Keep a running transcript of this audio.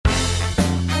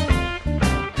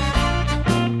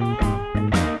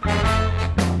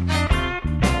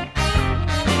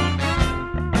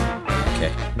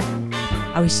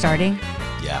Are we starting?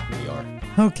 Yeah, we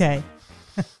are. Okay.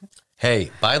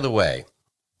 Hey, by the way,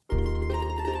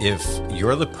 if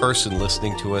you're the person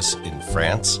listening to us in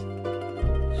France,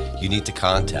 you need to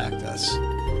contact us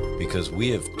because we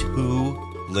have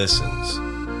 2 listens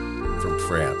from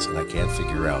France, and I can't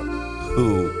figure out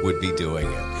who would be doing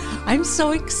it. I'm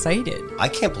so excited. I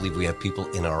can't believe we have people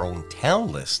in our own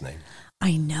town listening.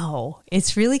 I know.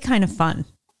 It's really kind of fun.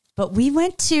 But we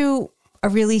went to a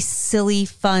really silly,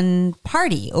 fun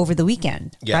party over the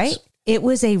weekend, Yes. right? It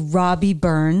was a Robbie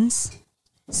Burns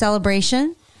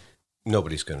celebration.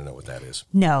 Nobody's going to know what that is.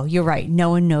 No, you're right. No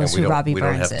one knows who Robbie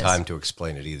Burns is. We don't have time to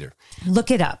explain it either.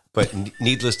 Look it up. But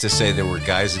needless to say, there were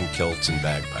guys in kilts and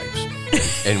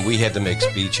bagpipes, and we had to make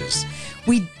speeches.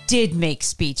 We did make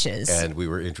speeches. And we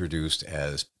were introduced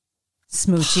as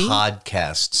Smoochy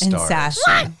podcast stars. and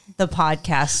Sassy, the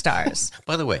podcast stars.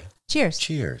 By the way, cheers.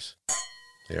 Cheers.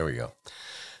 There we go.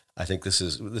 I think this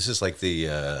is like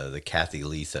the Kathy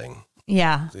Lee thing.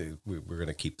 Yeah. We're going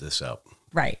to keep this up.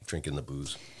 Right. Drinking the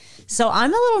booze. So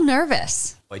I'm a little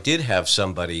nervous. I did have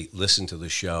somebody listen to the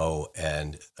show,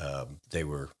 and they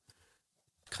were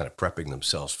kind of prepping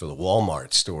themselves for the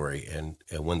Walmart story. And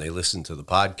when they listened to the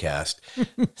podcast,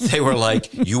 they were like,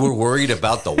 "You were worried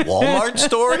about the Walmart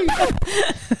story?"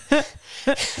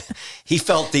 He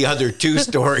felt the other 2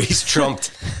 stories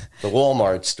trumped the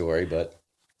Walmart story, but...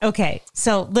 Okay,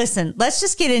 so listen, let's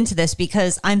just get into this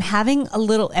because I'm having a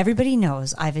little, everybody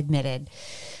knows I've admitted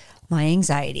my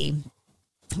anxiety.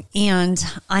 And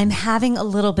I'm having a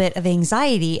little bit of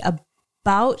anxiety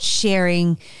about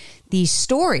sharing these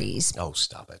stories. Oh,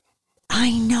 stop it.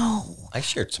 I know. I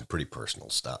shared some pretty personal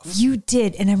stuff. You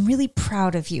did, and I'm really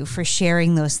proud of you for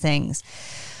sharing those things.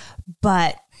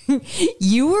 But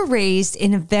you were raised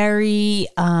in a very,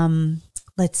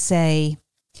 let's say,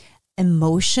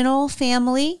 emotional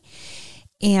family.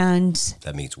 And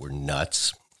that means we're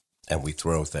nuts and we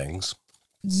throw things.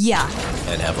 Yeah.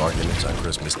 And have arguments on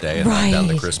Christmas Day and knock down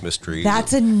the Christmas tree.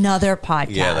 That's another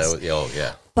podcast. Yeah,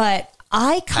 yeah. But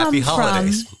I come Happy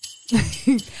holidays.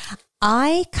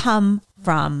 I come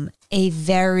from a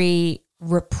very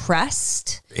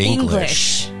repressed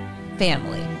English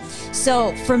family.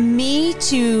 So for me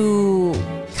to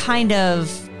kind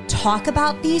of talk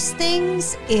about these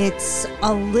things, it's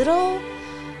a little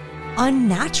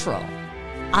unnatural.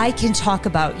 I can talk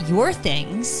about your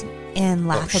things and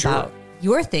laugh about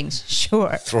your things,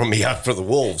 sure. Throw me out for the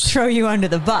wolves. Throw you under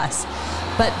the bus.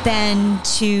 But then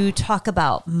to talk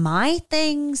about my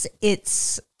things,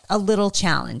 it's a little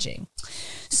challenging.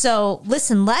 So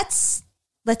listen, let's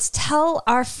tell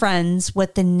our friends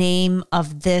what the name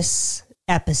of this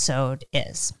episode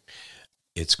is.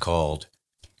 It's called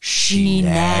She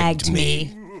Nagged Me.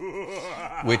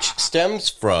 Which stems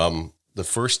from the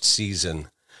first season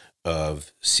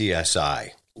of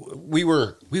CSI. We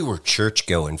were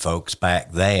church-going folks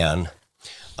back then.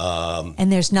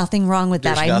 And there's nothing wrong with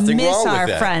that. I miss our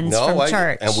friends from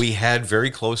church. And we had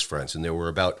very close friends. And there were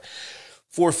about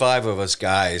 4 or 5 of us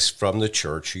guys from the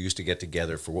church who used to get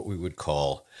together for what we would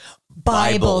call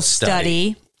Bible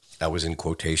study. That was in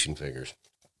quotation figures.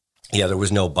 Yeah, there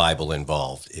was no Bible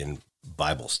involved in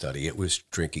Bible study. It was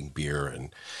drinking beer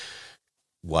and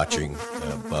watching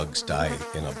bugs die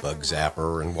in a bug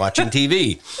zapper and watching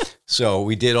TV. So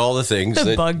we did all the things.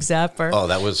 The bug zapper. Oh,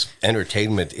 that was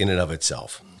entertainment in and of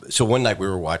itself. So one night we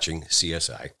were watching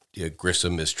CSI.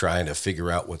 Grissom is trying to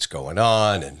figure out what's going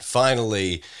on. And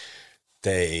finally,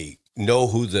 they know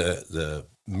who the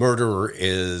murderer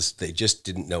is. They just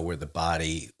didn't know where the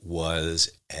body was.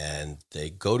 And they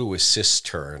go to a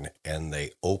cistern and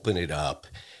they open it up.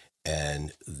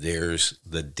 And there's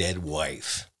the dead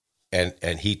wife.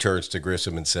 And he turns to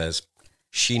Grissom and says,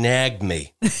 "She nagged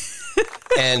me."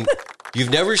 And you've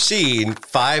never seen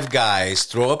 5 guys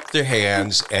throw up their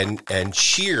hands and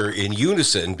cheer in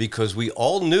unison because we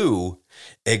all knew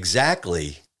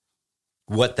exactly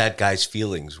what that guy's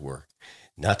feelings were.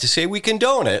 Not to say we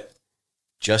condone it,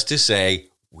 just to say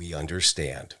we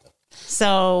understand.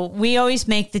 So we always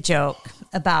make the joke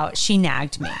about She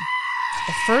Nagged Me.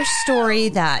 The first story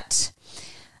that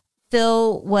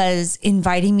Phil was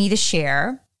inviting me to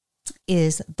share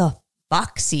is the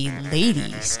Foxy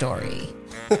Lady story.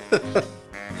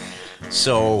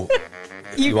 So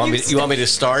you want me to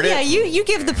start it? Yeah, you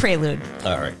give the prelude.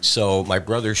 All right. So my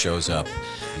brother shows up.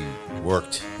 He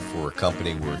worked for a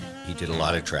company where he did a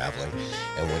lot of traveling,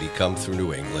 and when he'd come through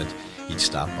New England, he'd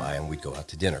stop by and we'd go out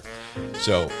to dinner.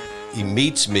 So he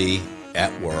meets me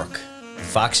at work,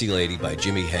 Foxy Lady by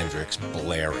Jimi Hendrix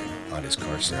blaring on his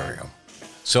car stereo.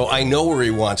 So I know where he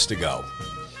wants to go.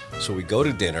 So we go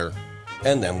to dinner,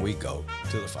 and then we go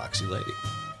to the Foxy Lady.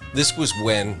 This was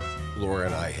when Laura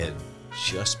and I had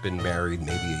just been married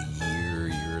maybe a year,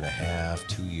 year and a half,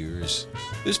 2 years.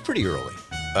 It was pretty early.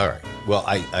 All right. Well,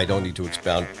 I don't need to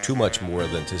expound too much more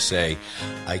than to say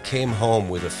I came home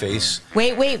with a face.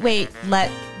 Wait.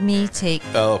 Let me take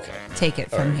it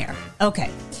from here. Okay.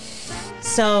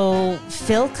 So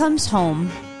Phil comes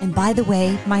home, and by the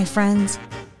way, my friends,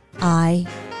 I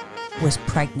was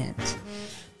pregnant.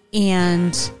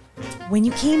 And when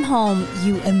you came home,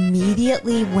 you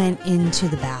immediately went into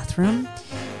the bathroom.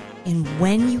 And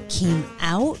when you came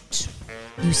out,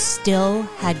 you still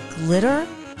had glitter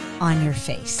on your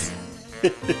face.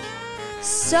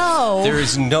 So there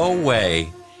is no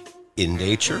way in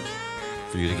nature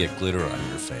for you to get glitter on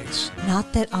your face.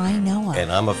 Not that I know of.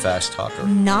 And I'm a fast talker.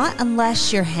 Not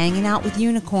unless you're hanging out with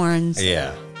unicorns.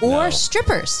 Yeah. Or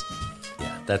strippers.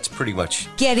 Yeah, that's pretty much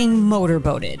getting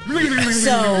motorboated.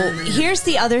 So here's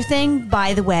the other thing,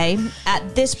 by the way.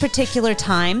 At this particular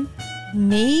time,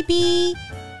 maybe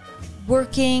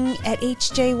working at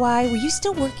HJY. Were you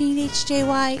still working at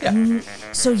HJY? Yeah.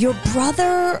 So your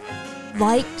brother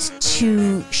liked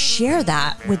to share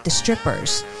that with the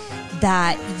strippers,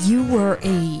 that you were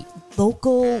a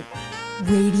local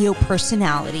radio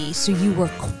personality. So you were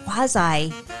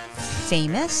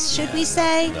quasi-famous, should we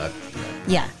say?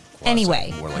 Yeah. Quasi,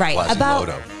 anyway, more like right.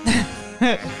 Quasimodo.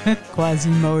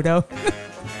 Quasimodo.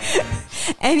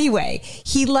 Anyway,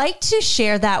 he liked to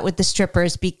share that with the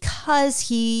strippers because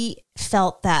he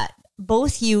felt that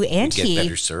both you and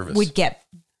he would get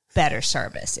better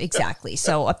service. Exactly.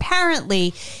 So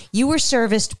apparently you were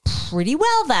serviced pretty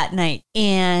well that night.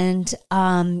 And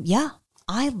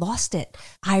I lost it.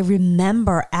 I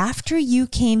remember after you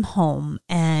came home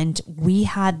and we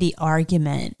had the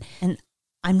argument, and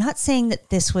I'm not saying that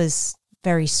this was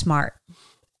very smart,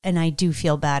 and I do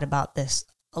feel bad about this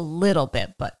a little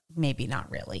bit, but maybe not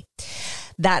really,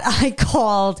 that I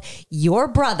called your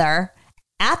brother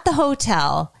at the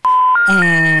hotel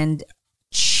and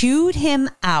chewed him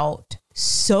out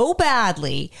so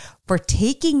badly for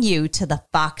taking you to the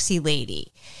Foxy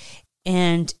Lady.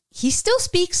 And he still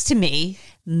speaks to me.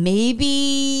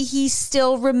 Maybe he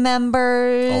still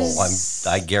remembers. Oh,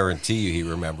 I guarantee you he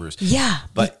remembers. Yeah.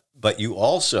 But you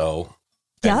also...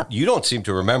 Yep. You don't seem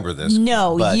to remember this.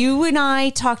 No, you and I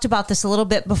talked about this a little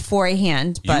bit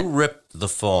beforehand. But you ripped the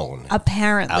phone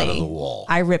apparently out of the wall.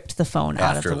 I ripped the phone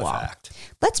out of the wall. Fact.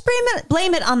 Let's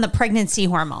blame it on the pregnancy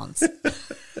hormones. It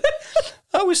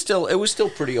was still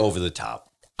pretty over the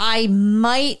top. I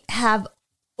might have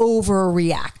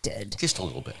overreacted. Just a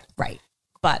little bit. Right.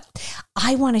 But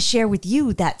I want to share with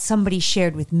you that somebody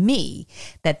shared with me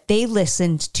that they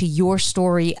listened to your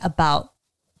story about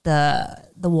the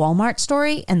Walmart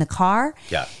story and the car.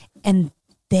 Yeah. And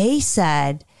they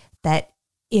said that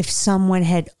if someone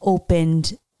had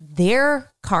opened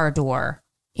their car door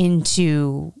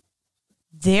into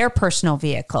their personal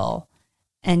vehicle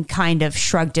and kind of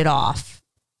shrugged it off,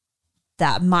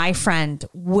 that my friend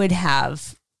would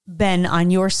have been on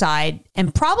your side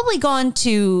and probably gone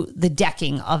to the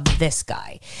decking of this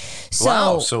guy. So,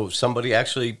 wow. So somebody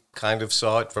actually kind of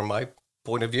saw it from my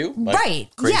point of view, right?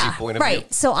 Crazy Yeah, point of right. view.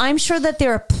 So I'm sure that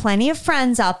there are plenty of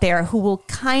friends out there who will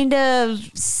kind of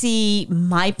see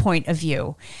my point of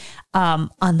view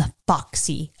on the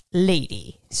Foxy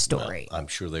Lady story. Well, I'm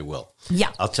sure they will.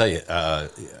 Yeah, I'll tell you. I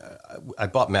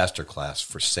bought Masterclass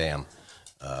for Sam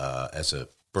as a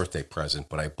birthday present,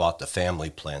 but I bought the family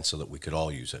plan so that we could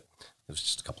all use it. It was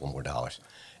just a couple more dollars,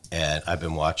 and I've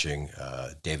been watching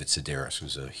David Sedaris,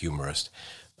 who's a humorist.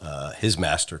 His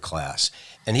master class.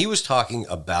 And he was talking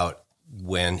about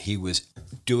when he was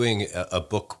doing a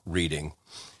book reading.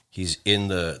 He's in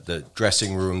the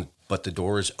dressing room, but the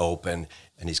door is open,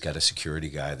 and he's got a security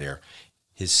guy there.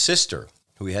 His sister,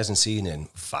 who he hasn't seen in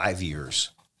 5 years,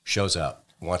 shows up,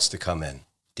 wants to come in.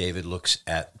 David looks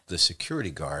at the security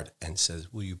guard and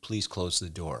says, "Will you please close the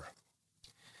door?"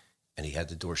 And he had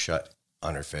the door shut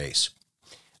on her face.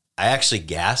 I actually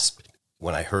gasped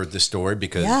when I heard the story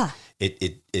because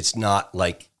it's not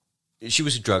like she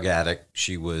was a drug addict.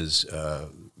 She was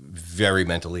very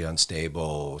mentally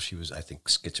unstable. She was, I think,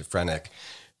 schizophrenic.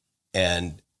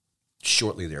 And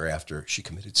shortly thereafter, she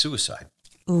committed suicide.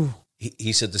 Ooh.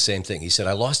 He said the same thing. He said,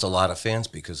 "I lost a lot of fans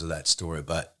because of that story,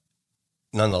 but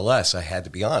nonetheless, I had to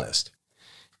be honest."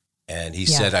 And he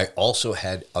said, "I also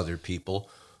had other people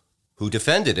who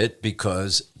defended it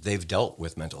because they've dealt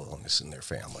with mental illness in their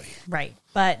family." Right.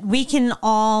 But we can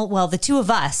all, well, the two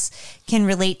of us can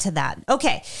relate to that.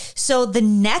 Okay. So the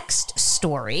next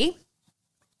story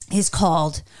is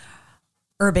called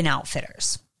Urban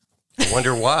Outfitters. I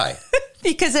wonder why.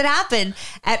 Because it happened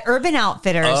at Urban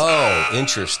Outfitters. Oh,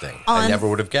 interesting. I never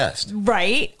would have guessed.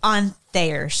 Right. On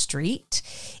Thayer Street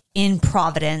in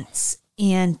Providence.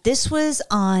 And this was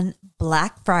on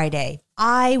Black Friday.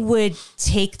 I would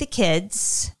take the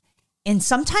kids, and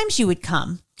sometimes you would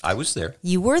come. I was there.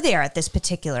 You were there at this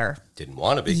particular Didn't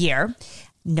want to be. year.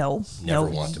 No. Never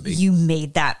want to be. You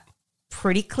made that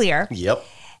pretty clear. Yep.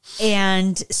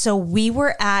 And so we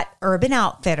were at Urban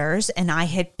Outfitters, and I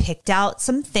had picked out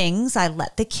some things. I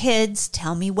let the kids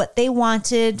tell me what they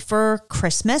wanted for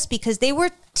Christmas because they were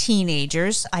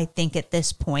teenagers, I think, at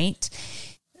this point.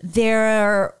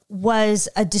 There was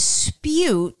a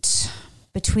dispute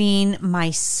between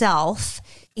myself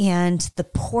and the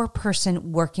poor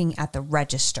person working at the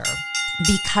register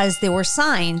because there were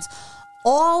signs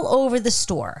all over the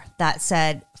store that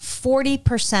said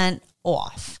 40%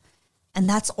 off. And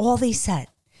that's all they said.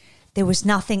 There was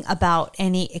nothing about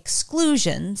any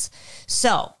exclusions.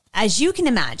 So, as you can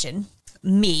imagine,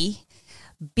 me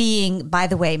being, by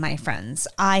the way, my friends,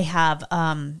 I have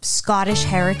Scottish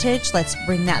heritage. Let's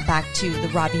bring that back to the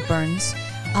Robbie Burns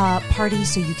party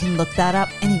so you can look that up.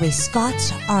 Anyway,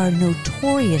 Scots are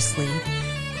notoriously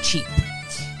cheap.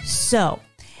 So,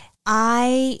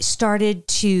 I started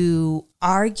to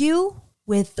argue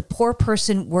with the poor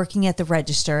person working at the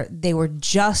register. They were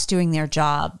just doing their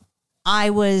job.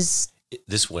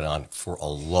 This went on for a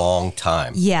long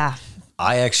time. Yeah.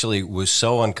 I actually was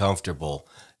so uncomfortable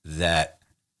that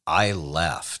I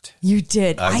left. You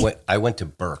did. I went to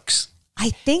Burke's. I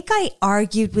think I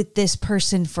argued with this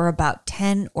person for about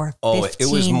 10 or 15 minutes. Oh,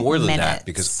 it was more than that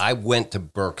because I went to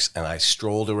Burke's and I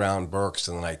strolled around Burke's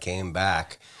and then I came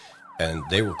back and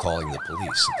they were calling the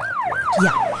police at that point.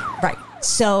 Yeah, right.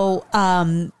 So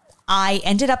I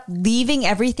ended up leaving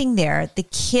everything there. The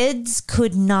kids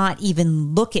could not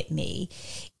even look at me.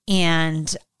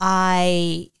 And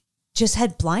I just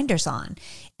had blinders on.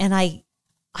 And I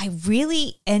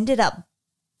really ended up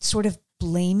sort of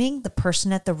blaming the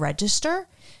person at the register.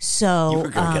 So you were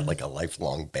going to get like a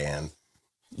lifelong ban.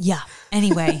 Yeah.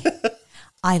 Anyway,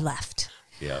 I left.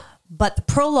 Yeah. But the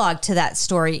prologue to that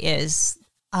story is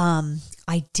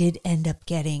I did end up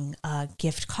getting a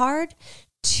gift card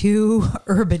to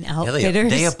Urban Outfitters.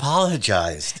 They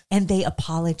apologized. And they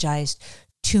apologized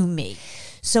to me.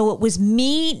 So it was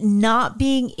me not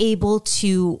being able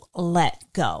to let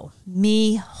go,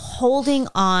 me holding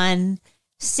on,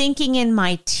 sinking in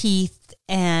my teeth,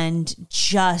 and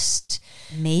just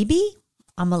maybe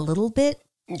I'm a little bit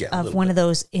of one of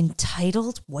those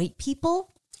entitled white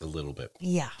people. A little bit.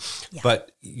 Yeah.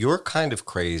 But your kind of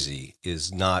crazy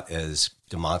is not as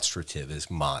demonstrative as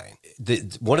mine.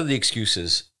 One of the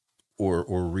excuses or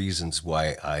reasons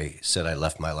why I said I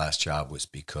left my last job was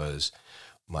because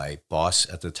my boss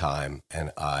at the time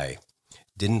and I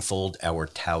didn't fold our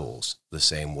towels the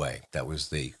same way. That was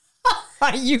the...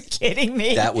 Are you kidding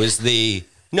me? That was the...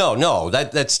 No,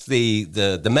 that's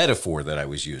the metaphor that I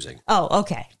was using. Oh,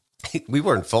 okay. We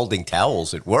weren't folding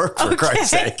towels at work, for Christ's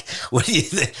sake. What do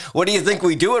you think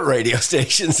we do at radio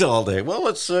stations all day? Well,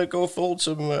 let's go fold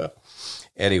some.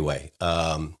 Anyway,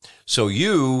 so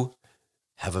you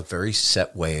have a very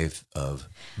set way of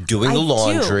doing the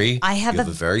laundry. I have a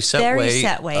very set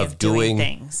way of doing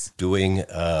things. Doing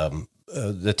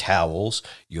the towels.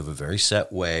 You have a very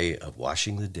set way of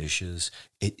washing the dishes.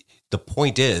 The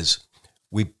point is,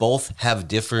 we both have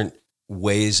different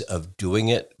ways of doing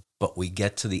it, but we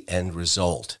get to the end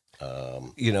result.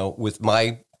 With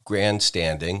my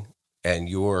grandstanding and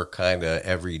your kind of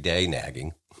everyday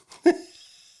nagging,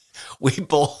 we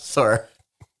both are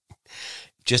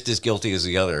just as guilty as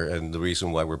the other, and the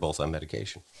reason why we're both on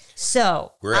medication.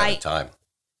 So we're out of time.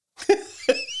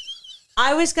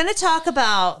 I was going to talk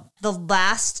about the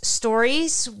last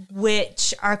stories,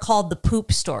 which are called the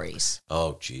poop stories.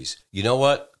 Oh, geez. You know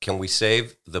what? Can we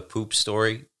save the poop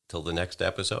story till the next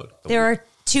episode? There are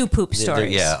 2 poop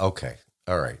stories. Yeah, okay.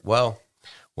 All right. Well,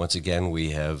 once again,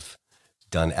 we have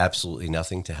done absolutely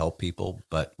nothing to help people,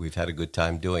 but we've had a good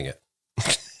time doing it.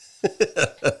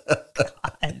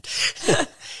 God.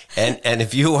 And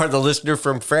if you are the listener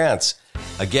from France,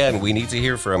 again, we need to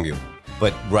hear from you,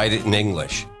 but write it in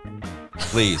English,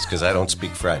 please, because I don't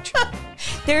speak French.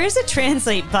 There is a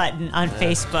translate button on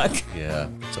Facebook. Yeah,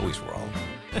 it's always wrong.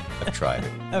 I've tried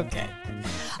it. Okay.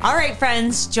 All right,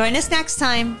 friends, join us next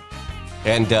time.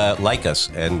 And like us.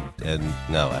 And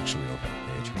no, actually, we don't have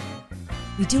a page.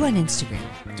 We do on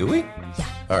Instagram. Do we? Yeah.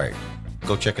 All right.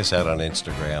 Go check us out on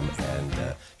Instagram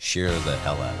and share the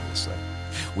hell out of this thing.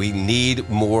 We need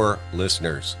more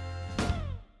listeners.